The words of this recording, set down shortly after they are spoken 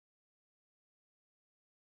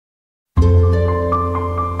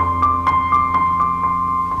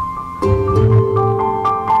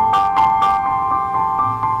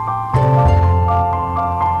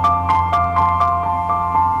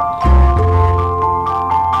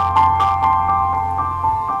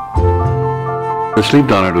The Slieve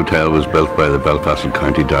Donard Hotel was built by the Belfast and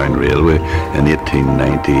County Down Railway in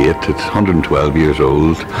 1898. It's 112 years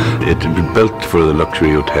old. It was built for the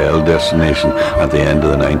luxury hotel destination at the end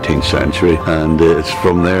of the 19th century, and it's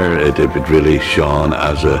from there it really shone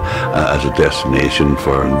as a destination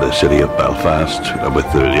for the city of Belfast with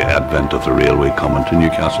the advent of the railway coming to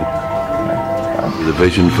Newcastle. The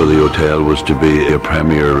vision for the hotel was to be a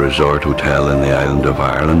premier resort hotel in the island of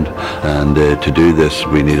Ireland, and to do this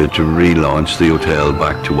we needed to relaunch the hotel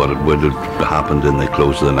back to what it would have happened in the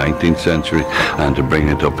close of the 19th century and to bring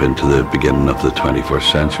it up into the beginning of the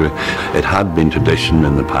 21st century. It had been tradition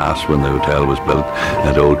in the past when the hotel was built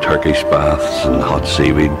at old Turkish baths and hot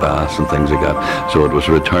seaweed baths and things like that, so it was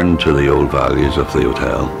returned to the old values of the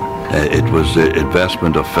hotel. It was an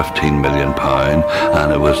investment of £15 million,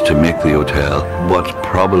 and it was to make the hotel what's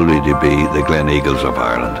probably to be the Glen Eagles of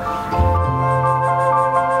Ireland.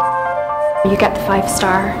 You get the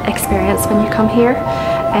 5-star experience when you come here.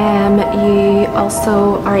 You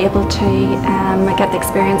also are able to get the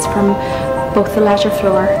experience from both the leisure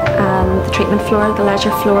floor and the treatment floor. The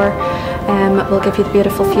leisure floor will give you the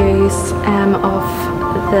beautiful views of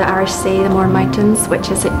the Irish Sea, the Mourne Mountains, which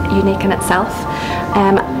is unique in itself.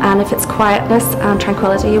 And if it's quietness and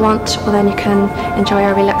tranquility you want, well then you can enjoy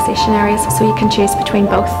our relaxation areas, so you can choose between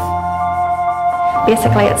both.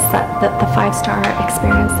 Basically it's the 5-star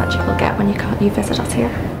experience that you will get when you visit us here.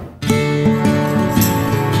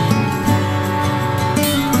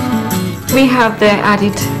 We have the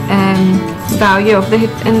added value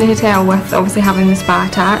in the hotel with obviously having the spa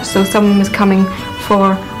attached. So if someone was coming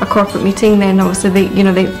for a corporate meeting, then obviously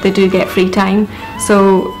they do get free time.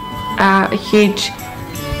 So a huge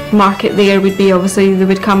market there would be obviously they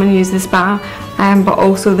would come and use the spa, but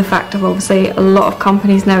also the fact of obviously a lot of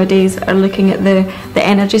companies nowadays are looking at the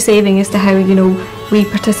energy saving as to how we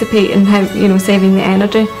participate in how saving the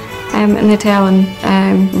energy in the hotel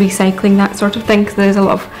and recycling, that sort of thing. Because there's a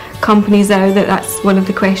lot of companies now that's one of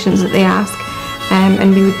the questions that they ask,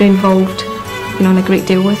 and we would be involved in a great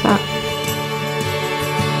deal with that.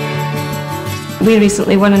 We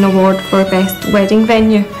recently won an award for best wedding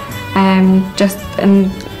venue just in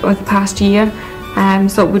the past year,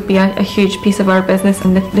 so it would be a huge piece of our business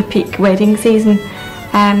in the peak wedding season.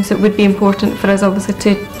 So it would be important for us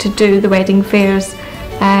obviously to do the wedding fairs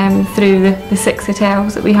through the 6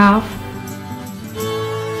 hotels that we have.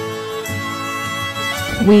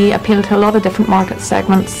 We appeal to a lot of different market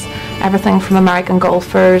segments, everything from American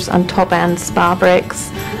golfers and top-end spa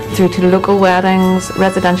breaks through to local weddings,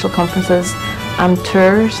 residential conferences and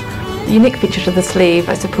tours. The unique features of the Slieve,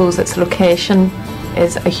 I suppose its location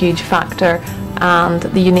is a huge factor, and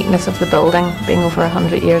the uniqueness of the building being over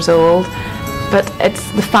 100 years old. But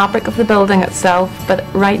it's the fabric of the building itself, but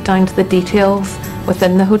right down to the details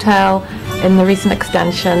within the hotel. In the recent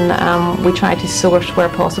extension, we try to source where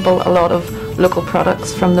possible a lot of local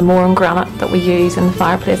products, from the Mourne granite that we use in the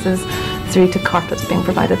fireplaces through to carpets being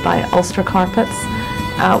provided by Ulster Carpets.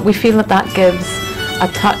 We feel that gives a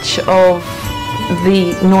touch of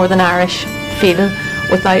the Northern Irish feel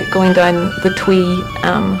without going down the twee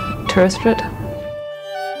tourist route.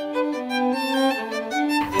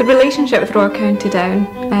 The relationship with Royal County Down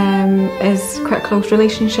is quite a close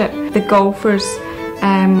relationship. The golfers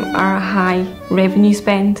are a high revenue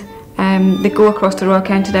spend. They go across to Royal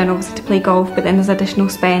County Down obviously to play golf, but then there's additional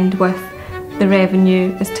spend with the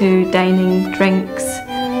revenue as to dining, drinks,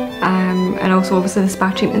 and also obviously the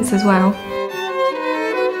spa treatments as well.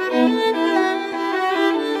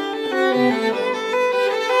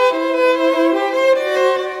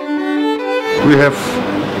 We have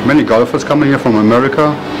many golfers coming here from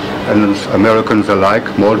America, and Americans alike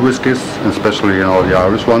malt whiskies, especially the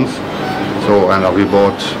Irish ones. So, and we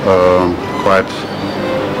bought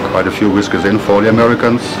quite a few whiskies in for the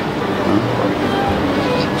Americans.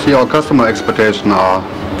 See, our customer expectations are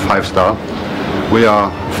 5-star. We are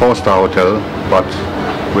 4-star hotel, but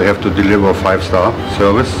we have to deliver 5-star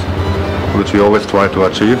service, which we always try to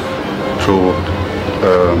achieve through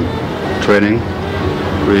training.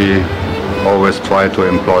 We always try to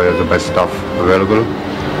employ the best staff available,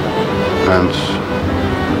 and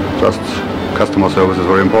just customer service is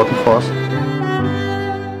very important for us.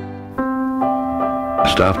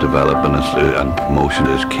 Staff development and promotion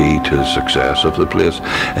is key to the success of the place.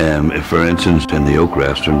 For instance, in the Oak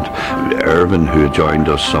Restaurant, Irvin, who joined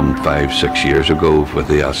us some 5-6 years ago with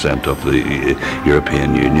the ascent of the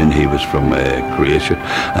European Union, he was from Croatia,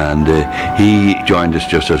 and he joined us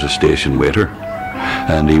just as a station waiter.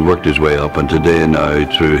 and he worked his way up, and today now,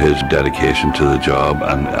 through his dedication to the job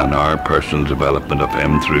and our personal development of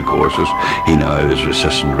him through courses, he now is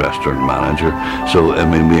assistant restaurant manager. So I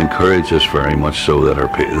mean, we encourage this very much so that our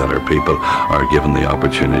people are given the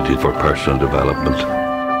opportunity for personal development.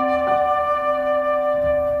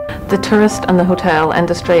 The tourist and the hotel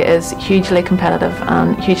industry is hugely competitive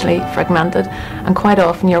and hugely fragmented, and quite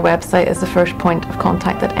often your website is the first point of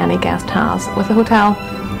contact that any guest has with a hotel.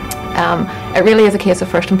 It really is a case of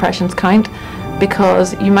first impressions count,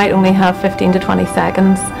 because you might only have 15 to 20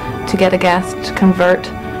 seconds to get a guest to convert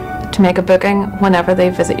to make a booking whenever they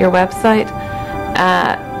visit your website.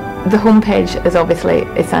 The homepage is obviously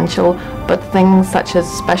essential, but things such as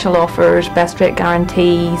special offers, best rate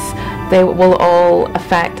guarantees, they will all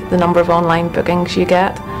affect the number of online bookings you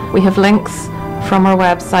get. We have links from our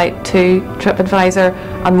website to TripAdvisor,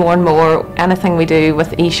 and more anything we do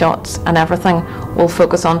with e-shots and everything will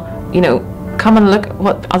focus on, you know, come and look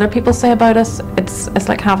what other people say about us. It's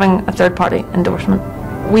like having a third-party endorsement.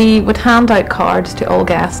 We would hand out cards to all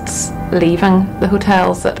guests leaving the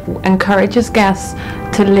hotels that encourages guests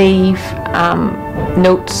to leave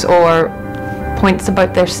notes or points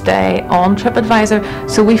about their stay on TripAdvisor.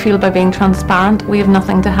 So we feel by being transparent, we have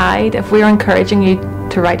nothing to hide. If we're encouraging you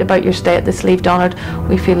to write about your stay at the Slieve Donard,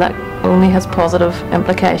 we feel that only has positive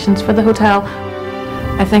implications for the hotel.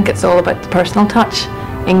 I think it's all about the personal touch,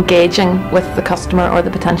 engaging with the customer or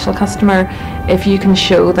the potential customer. If you can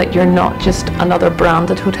show that you're not just another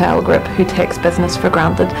branded hotel group who takes business for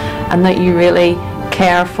granted, and that you really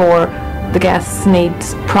care for the guests'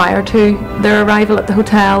 needs prior to their arrival at the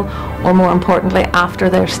hotel, or more importantly after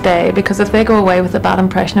their stay, because if they go away with a bad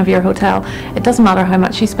impression of your hotel, it doesn't matter how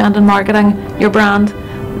much you spend on marketing your brand,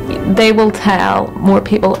 they will tell more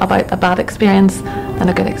people about a bad experience than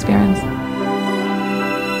a good experience.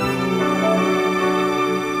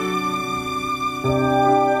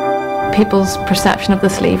 People's perception of the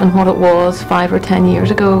Slieve and what it was 5 or 10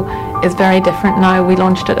 years ago is very different now. We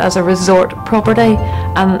launched it as a resort property,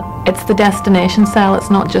 and it's the destination sell.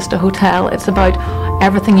 It's not just a hotel. It's about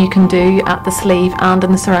everything you can do at the Slieve and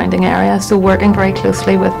in the surrounding area. So working very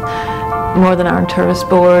closely with Northern Ireland Tourist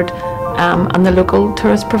Board and the local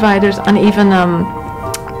tourist providers, and even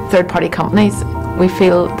third-party companies, we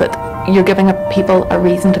feel that you're giving people a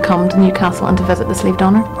reason to come to Newcastle and to visit the Slieve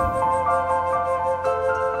Donard.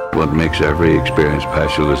 What makes every experience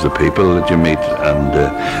special is the people that you meet, and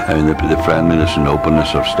I mean the friendliness and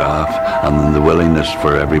openness of staff, and the willingness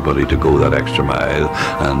for everybody to go that extra mile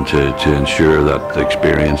and to ensure that the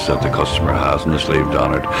experience that the customer has in the Slieve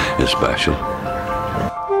Donard is special.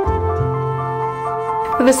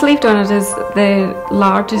 Well, the Slieve Donard is the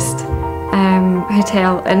largest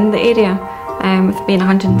hotel in the area, with being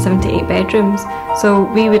 178 bedrooms. So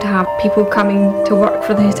we would have people coming to work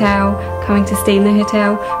for the hotel, coming to stay in the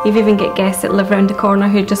hotel. We've even got guests that live round the corner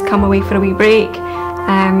who just come away for a wee break.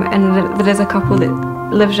 And there is a couple that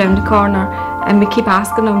lives round the corner, and we keep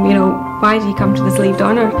asking them, you know, why do you come to the Slieve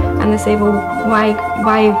Donard? And they say, well,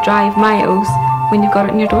 why drive miles when you've got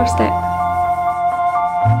it on your doorstep?